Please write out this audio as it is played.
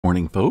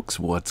morning, folks.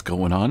 What's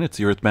going on? It's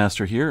the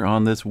Earthmaster here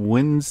on this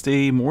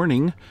Wednesday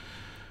morning.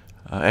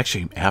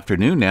 Actually,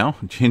 afternoon now,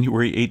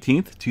 January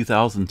 18th,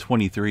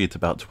 2023. It's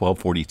about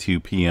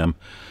 12:42 p.m.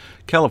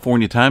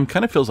 California time.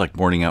 Kind of feels like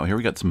morning out here.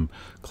 We got some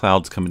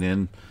clouds coming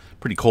in,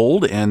 pretty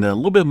cold, and a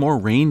little bit more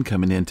rain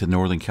coming into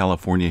Northern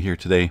California here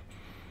today.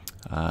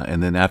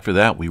 And then after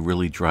that, we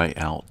really dry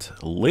out.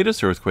 The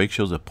latest earthquake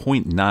shows a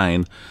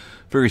 0.9,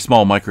 very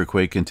small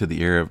microquake into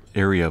the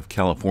area of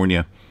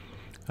California.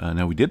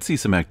 Now, we did see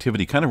some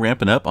activity kind of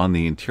ramping up on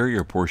the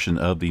interior portion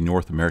of the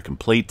North American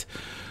plate,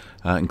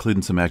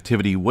 including some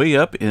activity way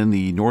up in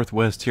the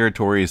Northwest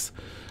Territories,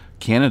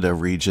 Canada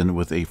region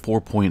with a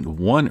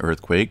 4.1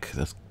 earthquake.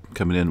 That's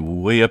coming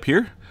in way up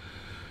here.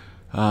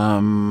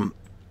 Let's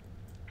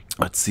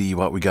see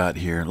what we got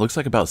here. It looks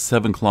like about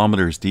 7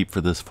 kilometers deep for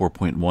this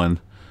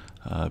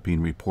 4.1 being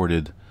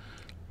reported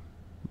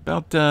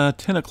about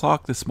 10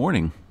 o'clock this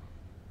morning.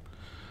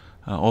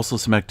 Also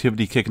some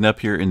activity kicking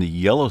up here in the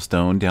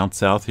Yellowstone down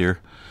south here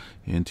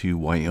into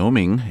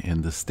Wyoming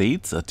in the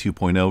States. A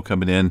 2.0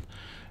 coming in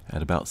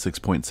at about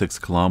 6.6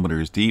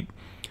 kilometers deep.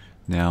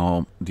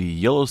 Now, the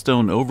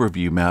Yellowstone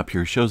overview map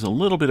here shows a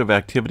little bit of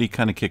activity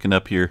kind of kicking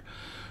up here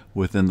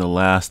within the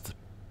last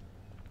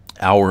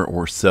hour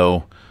or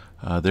so.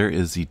 There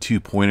is the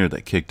 2-pointer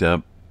that kicked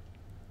up.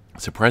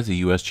 Surprised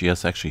the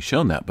USGS actually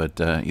shown that, but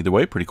either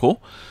way, pretty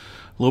cool.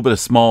 A little bit of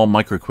small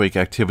microquake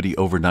activity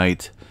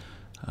overnight.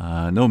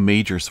 No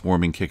major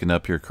swarming kicking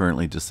up here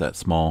currently, just that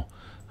small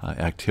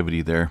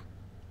activity there.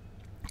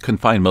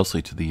 Confined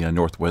mostly to the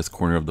northwest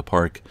corner of the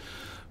park.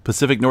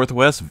 Pacific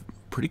Northwest,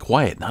 pretty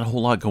quiet, not a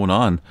whole lot going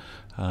on.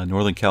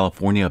 Northern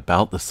California,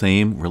 about the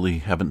same. Really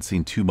haven't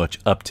seen too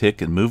much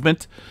uptick in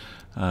movement.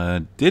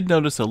 Did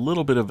notice a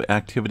little bit of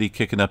activity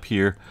kicking up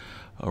here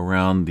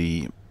around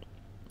the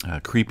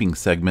creeping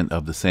segment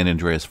of the San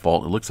Andreas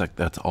Fault. It looks like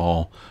that's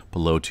all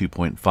below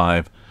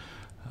 2.5.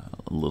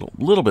 A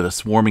little bit of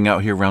swarming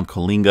out here around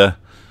Coalinga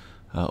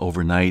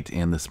overnight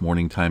and this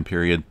morning time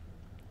period.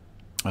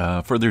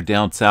 Further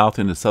down south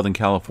into Southern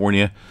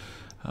California,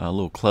 a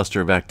little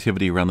cluster of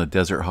activity around the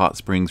Desert Hot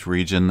Springs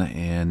region,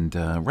 and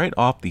right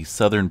off the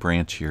southern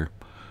branch here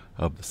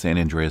of the San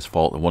Andreas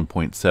Fault, at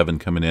 1.7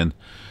 coming in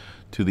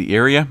to the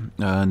area.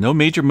 No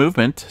major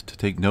movement to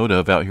take note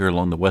of out here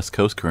along the west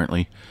coast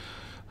currently.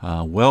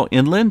 Well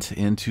inland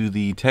into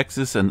the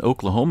Texas and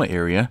Oklahoma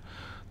area.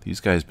 These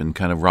guys been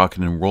kind of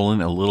rocking and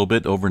rolling a little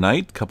bit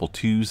overnight. A couple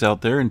 2s out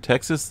there in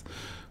Texas.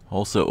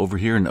 Also over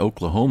here in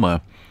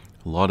Oklahoma,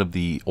 a lot of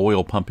the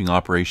oil pumping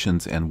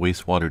operations and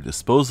wastewater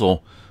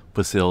disposal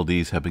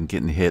facilities have been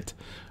getting hit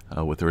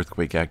with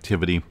earthquake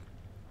activity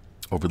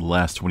over the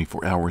last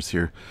 24 hours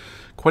here.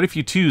 Quite a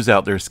few 2s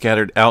out there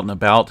scattered out and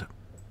about.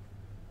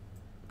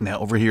 Now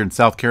over here in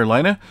South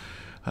Carolina,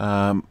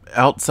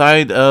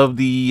 outside of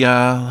the,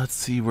 let's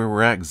see where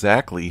we're at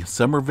exactly,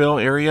 Somerville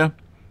area,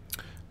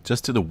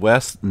 just to the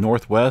west,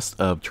 northwest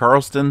of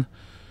Charleston.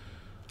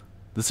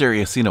 This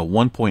area has seen a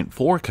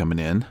 1.4 coming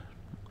in.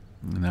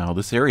 Now,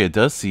 this area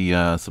does see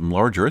some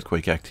large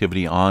earthquake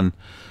activity on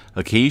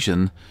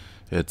occasion.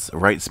 It's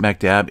right smack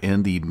dab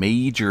in the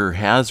major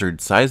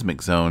hazard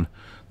seismic zone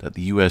that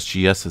the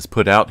USGS has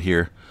put out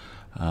here.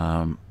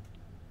 That's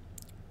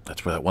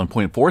where that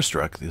 1.4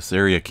 struck. This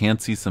area can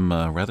see some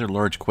rather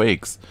large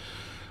quakes.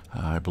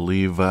 I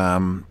believe,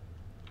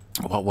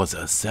 what was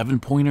a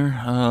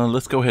 7-pointer?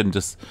 Let's go ahead and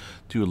just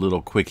do a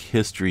little quick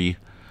history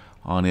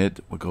on it.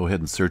 We'll go ahead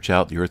and search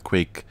out the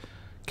earthquake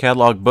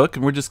catalog book,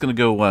 and we're just going to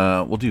go,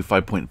 we'll do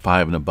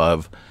 5.5 and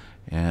above,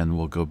 and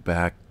we'll go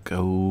back,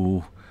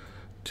 to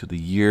the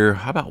year,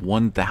 how about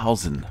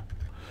 1000?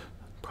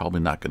 Probably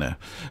not going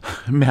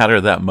to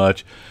matter that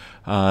much.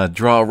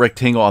 Draw a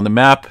rectangle on the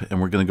map, and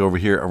we're going to go over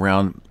here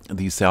around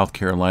the South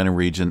Carolina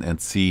region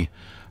and see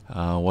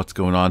what's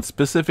going on,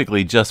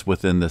 specifically just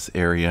within this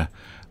area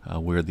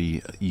where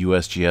the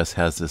USGS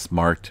has this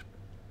marked.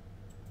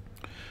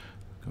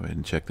 Go ahead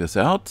and check this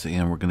out,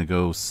 and we're going to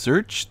go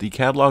search the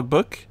catalog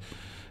book.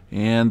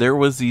 And there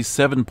was the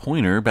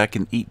 7-pointer back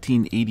in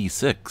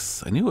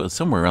 1886. I knew it was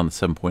somewhere around the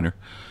 7-pointer.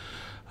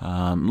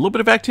 A little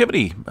bit of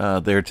activity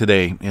there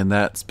today in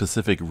that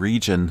specific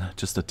region.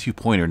 Just a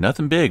 2-pointer,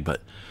 nothing big,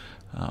 but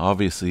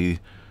obviously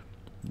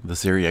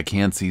this area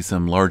can see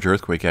some large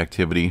earthquake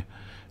activity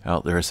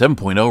out there.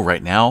 7.0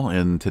 right now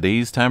in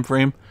today's time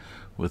frame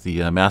with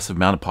the massive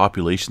amount of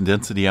population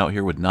density out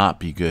here would not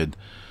be good.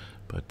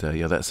 But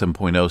yeah, that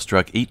 7.0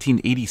 struck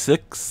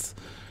 1886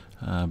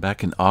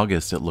 back in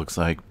August, it looks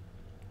like.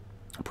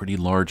 A pretty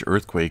large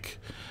earthquake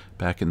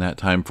back in that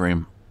time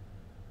frame.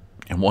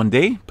 And one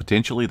day,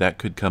 potentially, that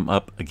could come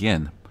up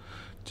again.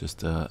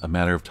 Just a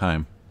matter of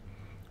time.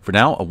 For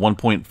now, a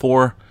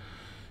 1.4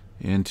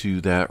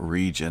 into that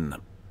region.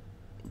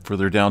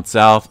 Further down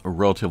south,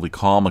 relatively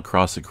calm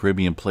across the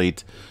Caribbean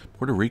plate.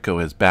 Puerto Rico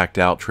has backed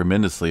out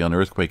tremendously on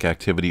earthquake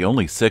activity.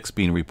 Only 6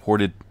 being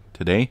reported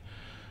today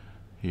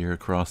here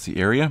across the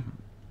area.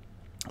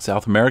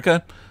 South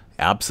America,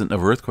 absent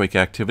of earthquake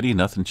activity.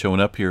 Nothing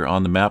showing up here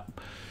on the map.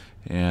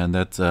 And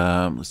that's,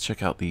 let's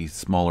check out the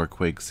smaller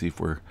quakes, see if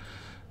we're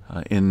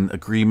in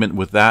agreement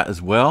with that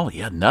as well.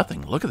 Yeah,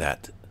 nothing. Look at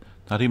that.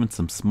 Not even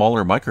some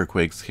smaller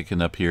microquakes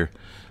kicking up here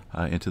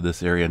into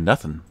this area.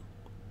 Nothing.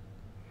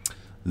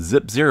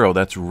 Zip zero.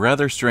 That's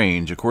rather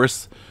strange. Of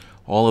course,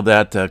 all of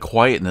that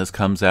quietness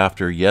comes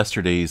after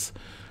yesterday's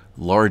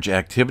large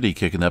activity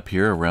kicking up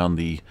here around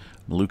the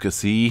Molucca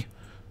Sea,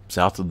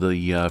 south of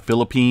the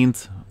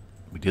Philippines.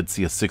 We did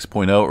see a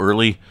 6.0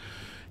 early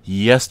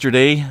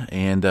yesterday,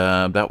 and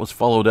that was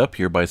followed up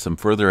here by some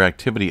further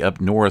activity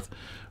up north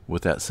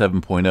with that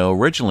 7.0.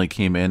 Originally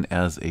came in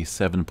as a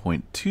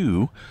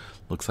 7.2.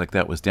 Looks like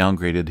that was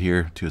downgraded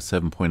here to a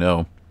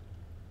 7.0.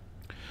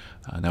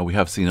 Now we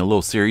have seen a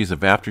little series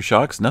of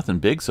aftershocks. Nothing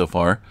big so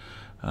far.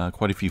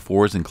 Quite a few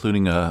fours,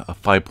 including a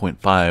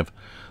 5.5,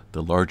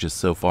 the largest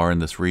so far in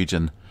this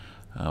region.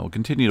 We'll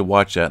continue to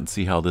watch that and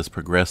see how this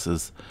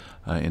progresses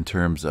in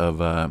terms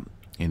of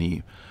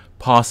any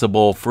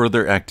possible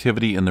further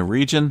activity in the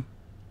region.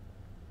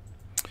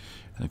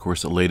 And of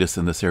course, the latest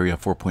in this area,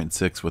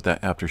 4.6, with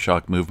that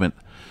aftershock movement.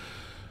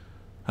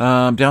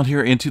 Down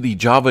here into the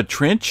Java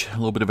Trench, a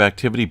little bit of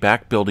activity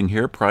back building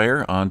here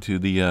prior onto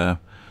the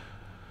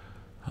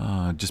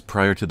just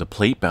prior to the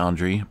plate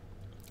boundary.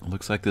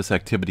 Looks like this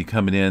activity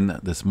coming in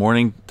this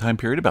morning time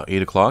period, about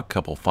 8 o'clock,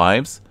 couple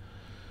fives.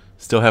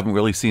 Still haven't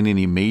really seen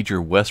any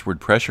major westward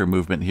pressure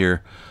movement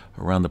here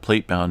around the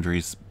plate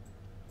boundaries.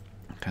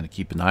 Kind of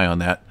keep an eye on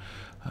that.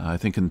 I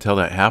think until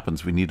that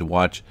happens, we need to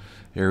watch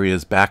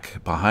areas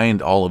back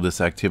behind all of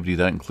this activity.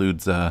 That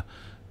includes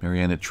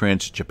Mariana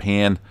Trench,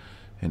 Japan,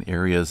 and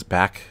areas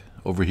back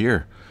over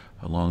here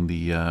along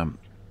the,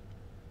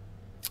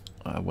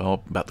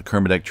 well, about the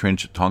Kermadec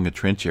Trench, Tonga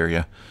Trench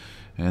area.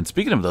 And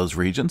speaking of those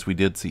regions, we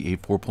did see a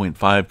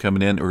 4.5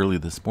 coming in early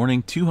this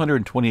morning,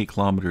 228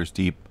 kilometers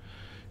deep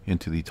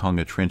into the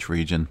Tonga Trench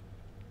region.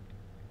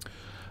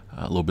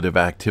 A little bit of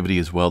activity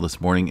as well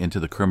this morning into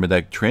the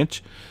Kermadec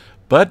Trench.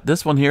 But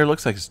this one here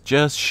looks like it's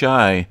just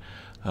shy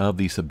of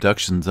the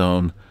subduction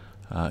zone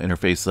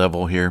interface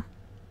level here.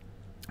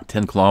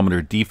 10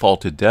 kilometer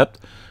defaulted depth.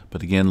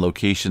 But again,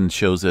 location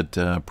shows it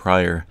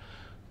prior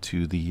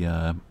to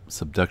the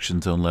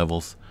subduction zone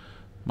levels.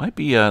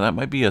 That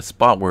might be a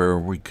spot where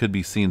we could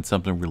be seeing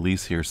something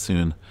release here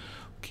soon.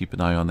 Keep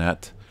an eye on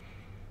that.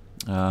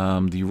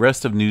 The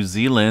rest of New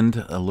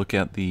Zealand, a look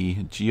at the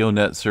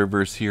GeoNet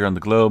servers here on the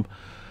globe.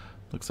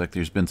 Looks like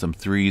there's been some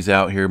threes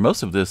out here.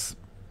 Most of this,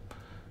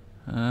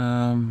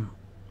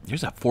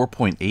 there's that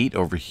 4.8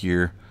 over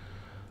here.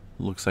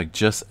 Looks like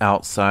just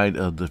outside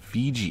of the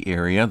Fiji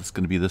area. That's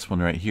going to be this one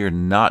right here,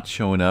 not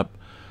showing up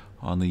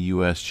on the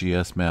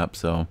USGS map.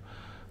 So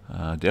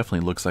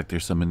definitely looks like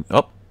there's some,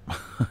 oh,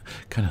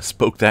 kind of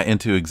spoke that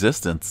into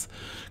existence.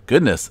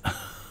 Goodness.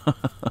 Oh,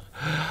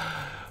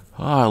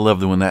 I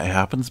love when that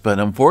happens, but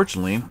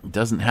unfortunately, it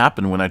doesn't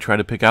happen when I try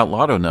to pick out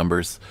lotto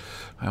numbers.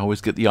 I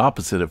always get the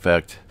opposite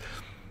effect.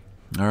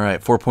 All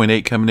right,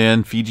 4.8 coming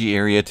in. Fiji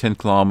area, 10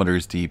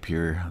 kilometers deep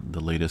here.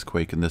 The latest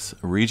quake in this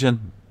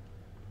region.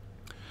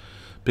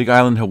 Big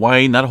Island,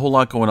 Hawaii, not a whole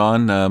lot going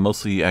on.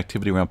 Mostly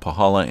activity around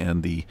Pahala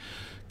and the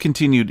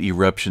continued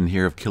eruption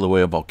here of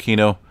Kilauea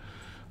Volcano.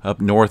 Up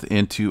north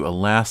into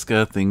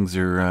Alaska, things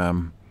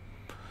are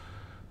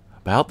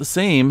about the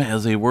same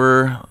as they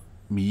were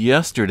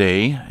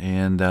yesterday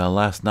and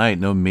last night.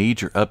 No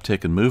major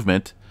uptick in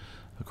movement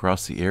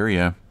across the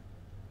area.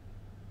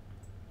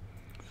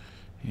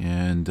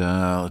 And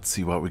let's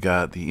see what we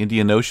got. The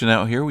Indian Ocean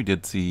out here, we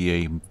did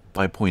see a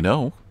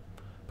 5.0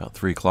 about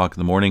 3 o'clock in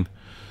the morning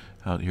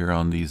out here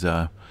on these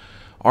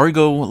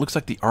Argo. It looks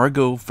like the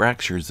Argo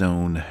fracture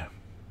zone.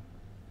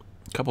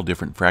 A couple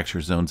different fracture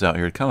zones out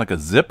here, kind of like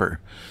a zipper,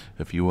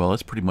 if you will.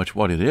 That's pretty much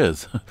what it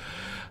is.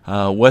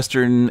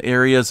 Western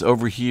areas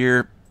over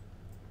here.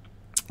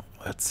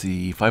 Let's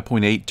see,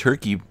 5.8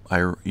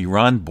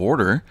 Turkey-Iran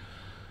border.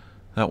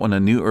 That one a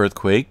new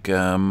earthquake.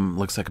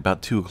 Looks like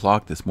about 2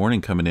 o'clock this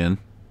morning coming in.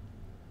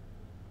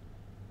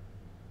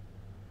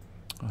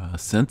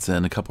 Since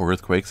then, a couple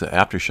earthquakes,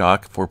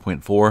 aftershock,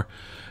 4.4,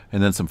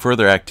 and then some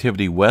further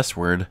activity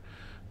westward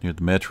near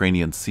the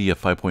Mediterranean Sea, a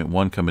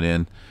 5.1 coming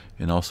in,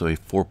 and also a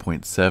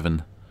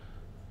 4.7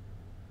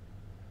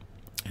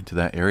 into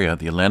that area.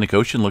 The Atlantic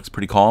Ocean looks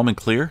pretty calm and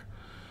clear.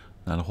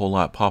 Not a whole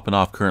lot popping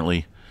off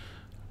currently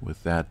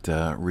with that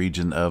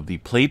region of the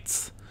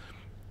plates.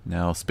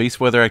 Now, space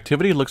weather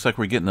activity, looks like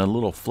we're getting a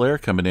little flare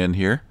coming in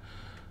here.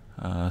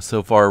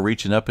 So far,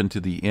 reaching up into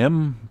the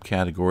M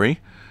category.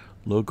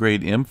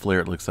 Low-grade M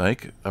flare, it looks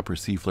like. Upper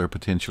C flare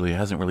potentially. It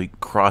hasn't really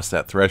crossed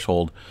that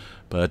threshold,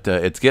 but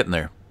it's getting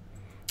there.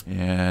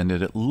 And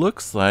it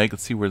looks like,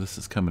 let's see where this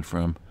is coming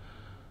from.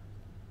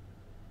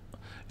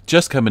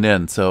 Just coming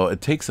in, so it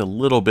takes a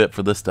little bit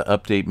for this to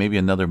update, maybe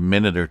another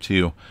minute or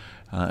two,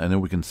 and then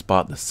we can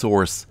spot the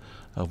source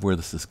of where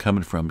this is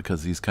coming from,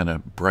 because these kind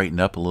of brighten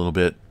up a little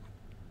bit.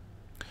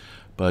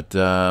 But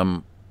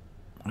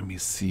let me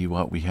see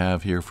what we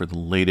have here for the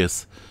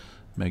latest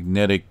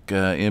magnetic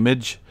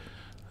image.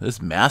 This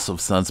massive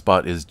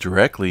sunspot is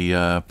directly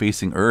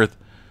facing Earth,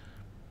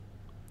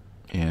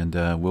 and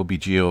will be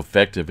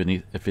geo-effective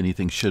if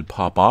anything should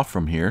pop off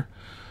from here.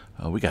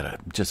 We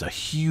got just a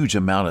huge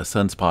amount of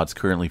sunspots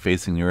currently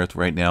facing the Earth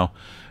right now,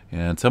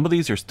 and some of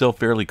these are still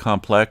fairly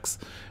complex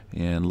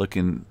and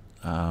looking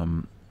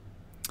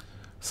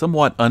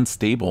somewhat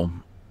unstable.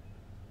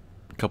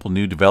 A couple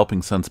new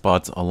developing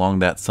sunspots along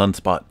that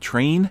sunspot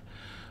train.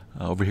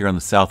 Over here on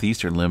the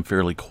southeastern limb,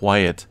 fairly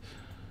quiet.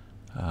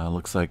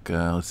 Looks like,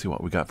 let's see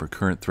what we got for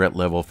current threat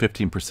level.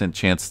 15%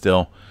 chance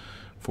still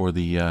for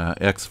the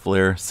X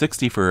flare,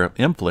 60 for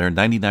M flare,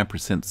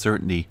 99%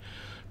 certainty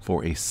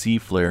for a C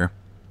flare.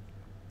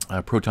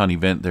 Proton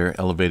event there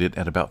elevated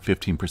at about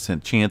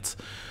 15% chance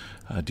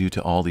due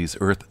to all these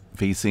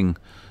Earth-facing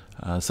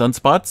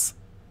sunspots.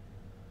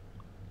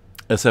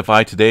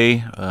 SFI today,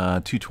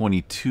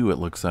 222 it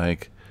looks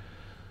like.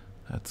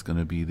 That's going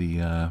to be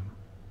the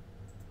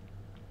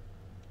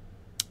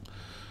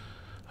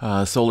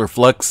solar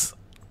flux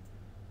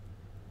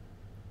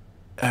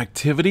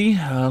activity.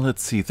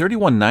 Let's see,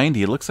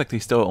 3190. It looks like they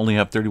still only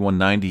have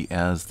 3190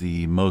 as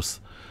the most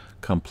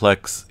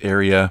complex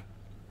area,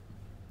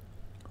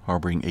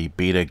 harboring a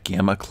beta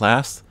gamma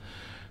class.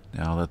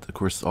 Now that, of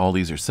course, all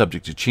these are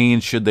subject to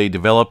change should they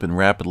develop and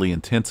rapidly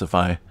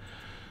intensify.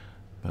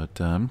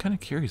 But I'm kind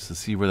of curious to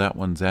see where that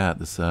one's at.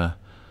 This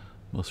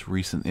most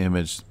recent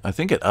image, I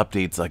think it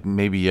updates like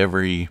maybe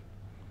every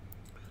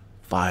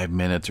 5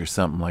 minutes or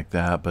something like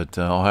that. But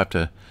I'll have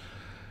to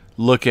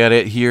look at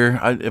it here.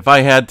 If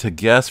I had to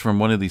guess from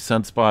one of these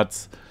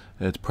sunspots,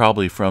 it's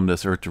probably from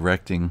this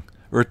Earth-directed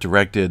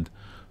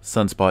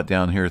sunspot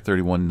down here,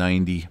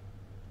 3190.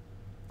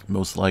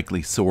 Most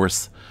likely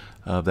source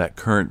of that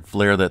current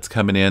flare that's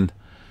coming in.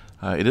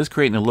 It is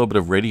creating a little bit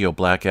of radio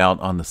blackout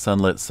on the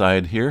sunlit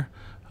side here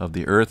of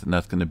the Earth, and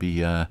that's going to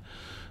be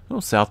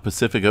South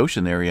Pacific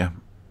Ocean area.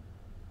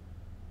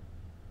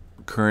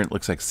 Current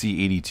looks like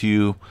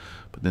C82,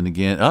 but then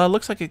again, it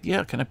looks like it,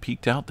 yeah, kind of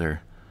peaked out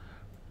there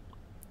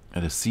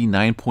at a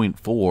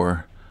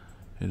C9.4.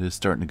 It is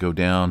starting to go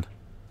down,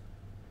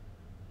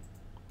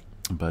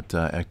 but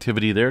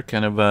activity there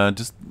kind of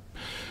just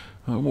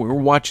we're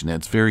watching it.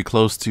 It's very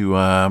close to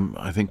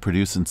I think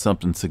producing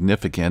something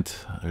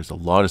significant. There's a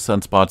lot of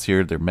sunspots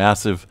here. They're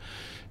massive,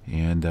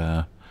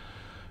 and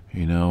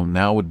you know,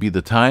 now would be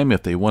the time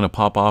if they want to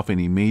pop off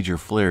any major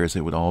flares.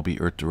 It would all be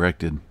Earth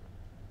directed.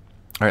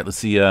 All right, let's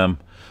see.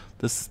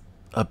 This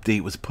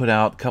update was put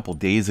out a couple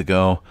days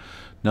ago.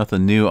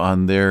 Nothing new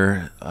on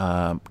their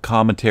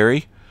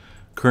commentary.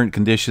 Current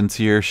conditions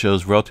here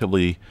shows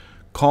relatively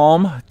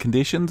calm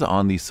conditions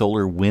on the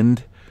solar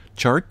wind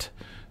chart.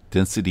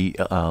 Density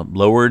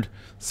lowered,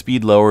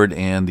 speed lowered,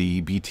 and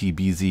the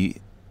BT-BZ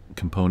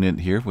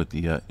component here with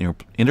the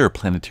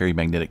interplanetary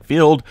magnetic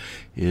field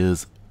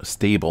is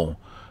stable.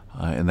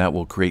 And that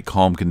will create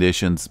calm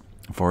conditions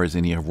as far as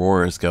any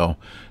auroras go.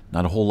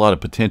 Not a whole lot of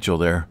potential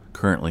there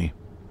currently.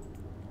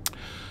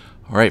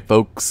 All right,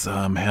 folks,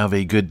 have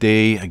a good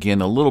day.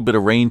 Again, a little bit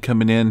of rain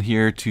coming in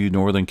here to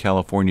Northern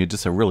California.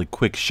 Just a really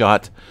quick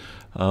shot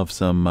of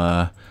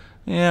some,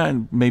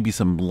 maybe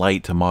some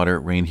light to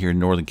moderate rain here in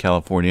Northern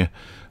California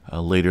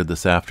later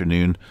this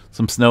afternoon.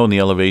 Some snow in the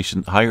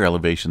higher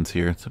elevations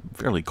here. It's a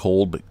fairly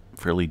cold but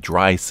fairly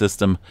dry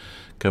system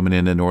coming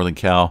into Northern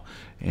Cal.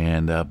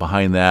 And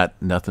behind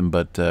that, nothing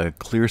but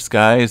clear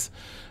skies.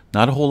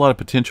 Not a whole lot of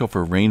potential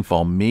for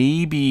rainfall.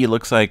 Maybe it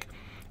looks like,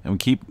 and we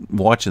keep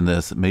watching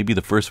this, maybe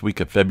the first week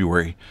of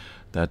February,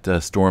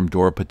 that storm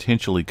door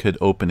potentially could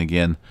open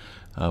again.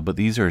 But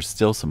these are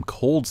still some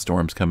cold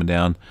storms coming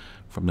down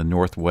from the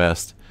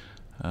northwest.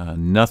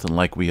 Nothing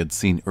like we had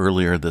seen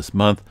earlier this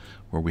month,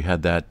 where we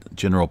had that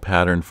general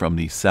pattern from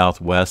the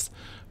southwest,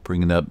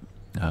 bringing up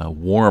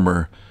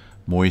warmer,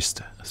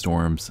 moist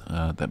storms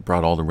that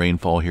brought all the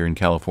rainfall here in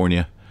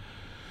California.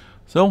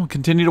 So we'll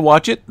continue to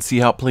watch it, see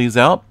how it plays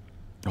out.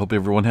 Hope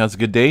everyone has a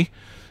good day,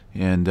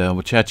 and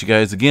we'll chat you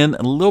guys again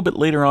a little bit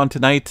later on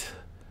tonight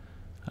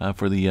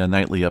for the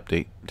nightly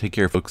update. Take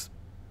care, folks.